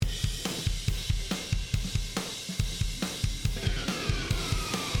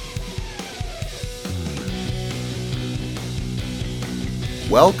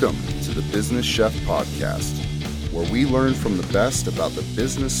Welcome to the Business Chef Podcast, where we learn from the best about the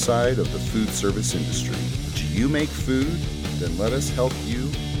business side of the food service industry. Do you make food? Then let us help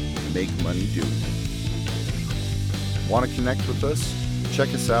you make money doing it. Want to connect with us?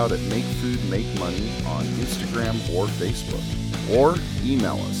 Check us out at Make Food Make Money on Instagram or Facebook, or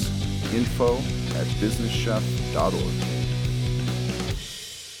email us info@businesschef.org.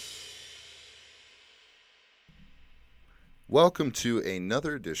 Welcome to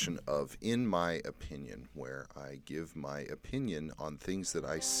another edition of In My Opinion, where I give my opinion on things that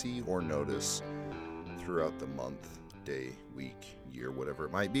I see or notice throughout the month, day, week, year, whatever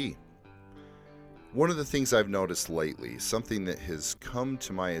it might be. One of the things I've noticed lately, something that has come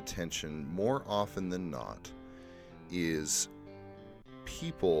to my attention more often than not, is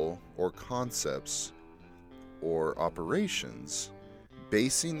people or concepts or operations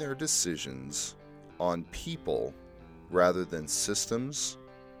basing their decisions on people rather than systems,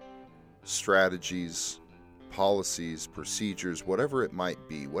 strategies, policies, procedures, whatever it might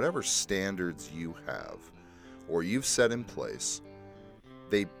be, whatever standards you have or you've set in place.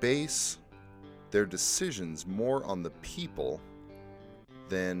 They base their decisions more on the people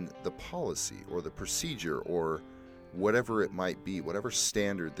than the policy or the procedure or whatever it might be, whatever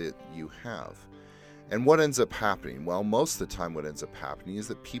standard that you have. And what ends up happening? Well, most of the time what ends up happening is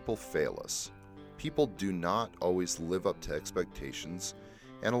that people fail us. People do not always live up to expectations,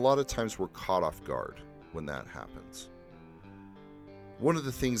 and a lot of times we're caught off guard when that happens. One of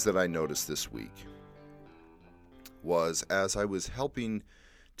the things that I noticed this week was, as I was helping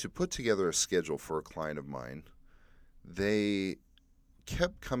to put together a schedule for a client of mine, they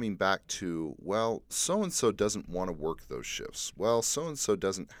kept coming back to, well, so-and-so doesn't want to work those shifts. Well, so-and-so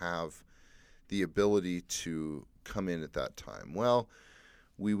doesn't have the ability to come in at that time. Well,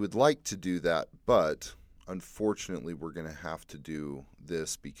 we would like to do that, but unfortunately we're going to have to do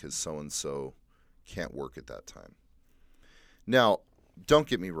this because so-and-so can't work at that time. Now, don't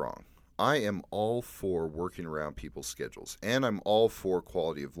get me wrong. I am all for working around people's schedules, and I'm all for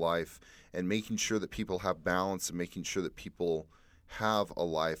quality of life and making sure that people have balance and making sure that people have a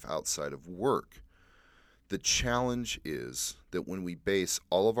life outside of work. The challenge is that when we base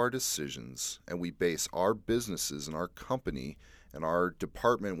all of our decisions and we base our businesses and our company and our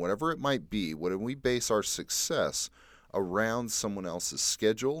department, whatever it might be, when we base our success around someone else's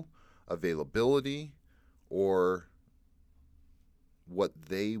schedule, availability, or what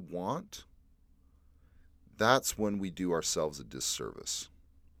they want, that's when we do ourselves a disservice.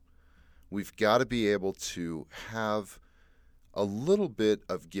 We've got to be able to have a little bit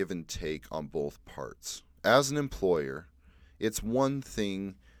of give and take on both parts. As an employer, it's one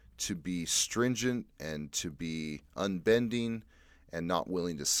thing to be stringent and to be unbending and not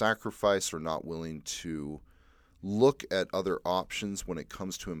willing to sacrifice or not willing to look at other options when it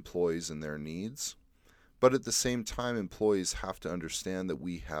comes to employees and their needs. But at the same time, employees have to understand that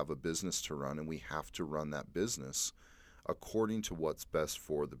we have a business to run and we have to run that business according to what's best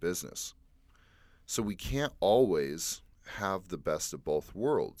for the business. So we can't always have the best of both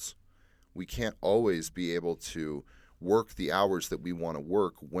worlds. We can't always be able to work the hours that we want to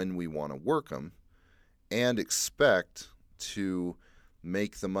work when we want to work them and expect to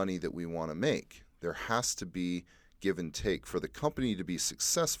make the money that we want to make. There has to be give and take. For the company to be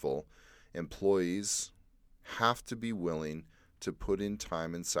successful, employees have to be willing to put in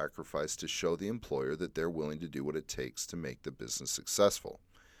time and sacrifice to show the employer that they're willing to do what it takes to make the business successful.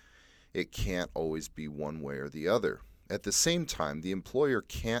 It can't always be one way or the other. At the same time, the employer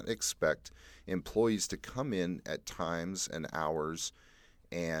can't expect employees to come in at times and hours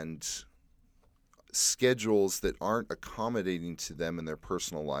and schedules that aren't accommodating to them in their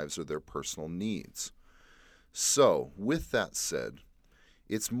personal lives or their personal needs. So, with that said,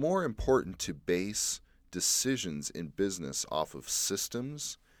 it's more important to base decisions in business off of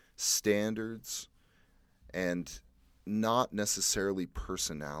systems, standards, and not necessarily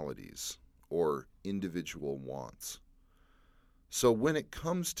personalities or individual wants. So when it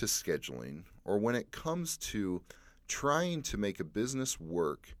comes to scheduling, or when it comes to trying to make a business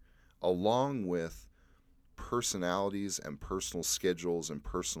work along with personalities and personal schedules and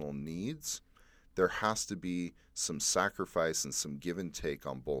personal needs, there has to be some sacrifice and some give and take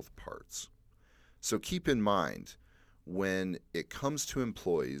on both parts. So keep in mind, when it comes to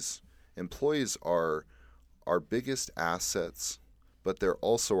employees are our biggest assets, but they're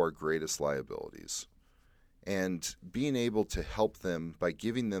also our greatest liabilities. And being able to help them by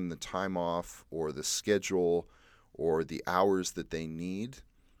giving them the time off or the schedule or the hours that they need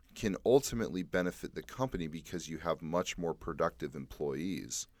can ultimately benefit the company because you have much more productive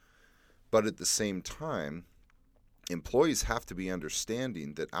employees. But at the same time, employees have to be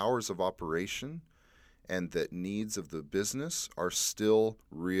understanding that hours of operation and that needs of the business are still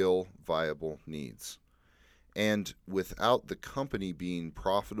real, viable needs. And without the company being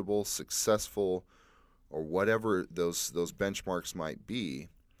profitable, successful, or whatever those benchmarks might be,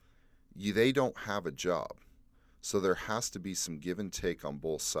 they don't have a job. So there has to be some give and take on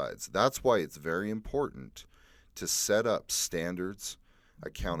both sides. That's why it's very important to set up standards,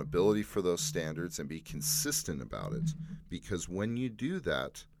 accountability for those standards, and be consistent about it. Because when you do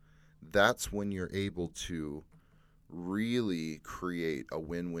that, that's when you're able to really create a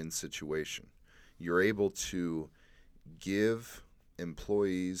win-win situation. You're able to give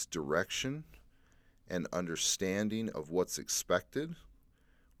employees direction and understanding of what's expected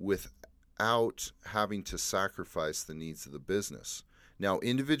without having to sacrifice the needs of the business. Now,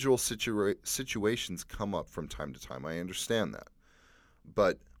 individual situations come up from time to time. I understand that.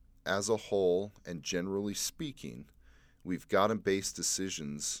 But as a whole, and generally speaking, we've got to base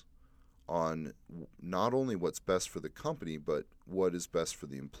decisions on not only what's best for the company, but what is best for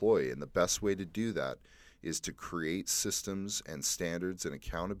the employee. And the best way to do that is to create systems and standards and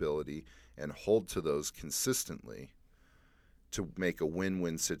accountability and hold to those consistently to make a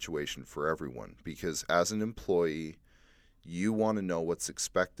win-win situation for everyone. Because as an employee, you want to know what's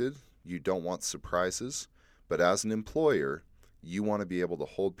expected. You don't want surprises. But as an employer, you want to be able to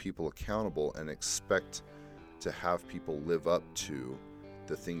hold people accountable and expect to have people live up to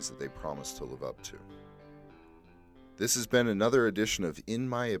the things that they promise to live up to. This has been another edition of In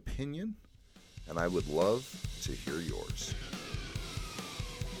My Opinion, and I would love to hear yours.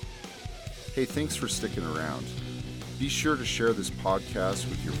 Hey, thanks for sticking around. Be sure to share this podcast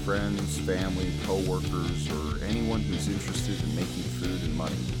with your friends, family, coworkers, or anyone who's interested in making food and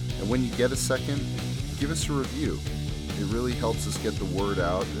money. And when you get a second, give us a review. It really helps us get the word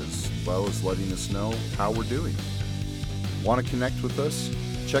out as well as letting us know how we're doing. Want to connect with us?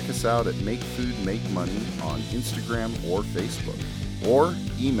 Check us out at Make Food, Make Money on Instagram or Facebook. Or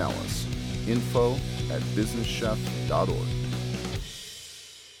email us, info@businesschef.org.